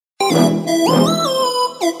This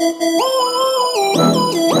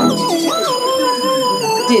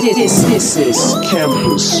is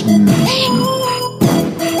Campus Mission.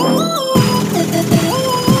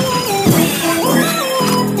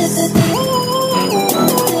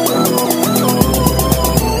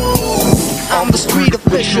 I'm the street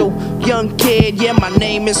official, young kid, yeah, my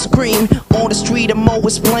name is Scream. On the street, I'm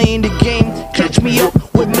always playing the game. Catch me up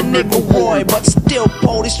with my nigga Roy, but still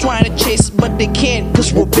police trying to chase, but they can't,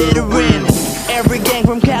 cause we're veteran. Every gang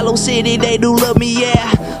from Calo City, they do love me,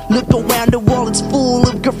 yeah. Look around the wall, it's full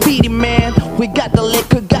of graffiti, man. We got the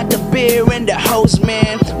liquor, got the beer, and the hoes,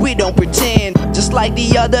 man. We don't pretend, just like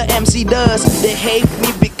the other MC does. They hate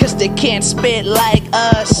me because they can't spit like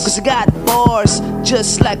us, cause I got bars,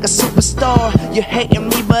 just like a superstar. You're hating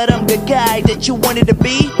me, but I'm the guy that you wanted to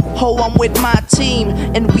be. Oh, I'm with my team,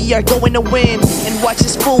 and we are going to win. And watch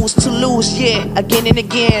these fools to lose, yeah, again and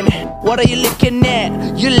again. What are you looking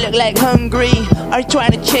at? You look like hungry. Are you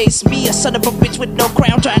trying to chase me? A son of a bitch with no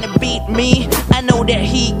crown trying to beat me? I know that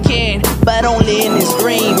he can, but only in his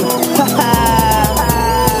dream.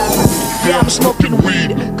 Yeah, I'm smoking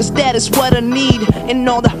weed, cause that is what I need. And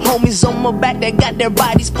all the homies on my back that got their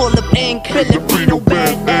bodies full of ink. Filipino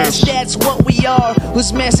badass, that's what we are.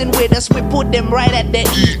 Who's messing with us, we put them right at the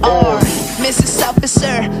ER. Mrs.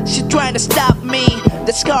 Officer, she trying to stop me.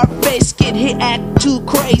 The Scarface kid, he act too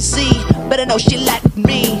crazy. But I know she like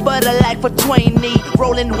me, but I like for 20.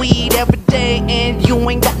 Rolling weed every day, and you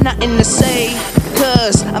ain't got nothing to say,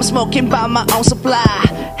 cause I'm smoking by my own supply.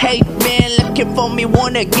 Hey man, looking for me,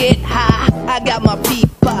 wanna get high. I got my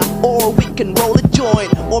peepa, or we can roll a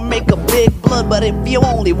joint, or make a big blunt, but if you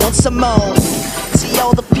only want some more. See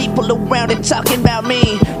all the people around it talking about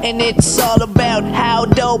me, and it's all about how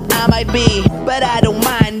dope I might be. But I don't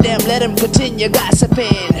mind them, let them continue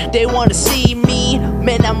gossiping. They wanna see me,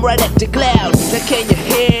 man, I'm right at the cloud. Now can you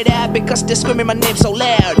hear that? Because they're screaming my name so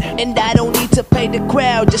loud. And I don't need to pay the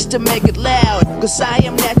crowd just to make it loud, cause I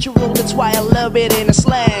am natural, that's why I love it in a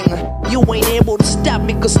slang. You ain't able to stop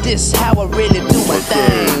me, cause this how I really do my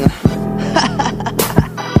thing.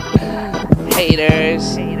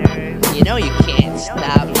 Haters, you know you can't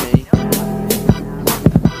stop me.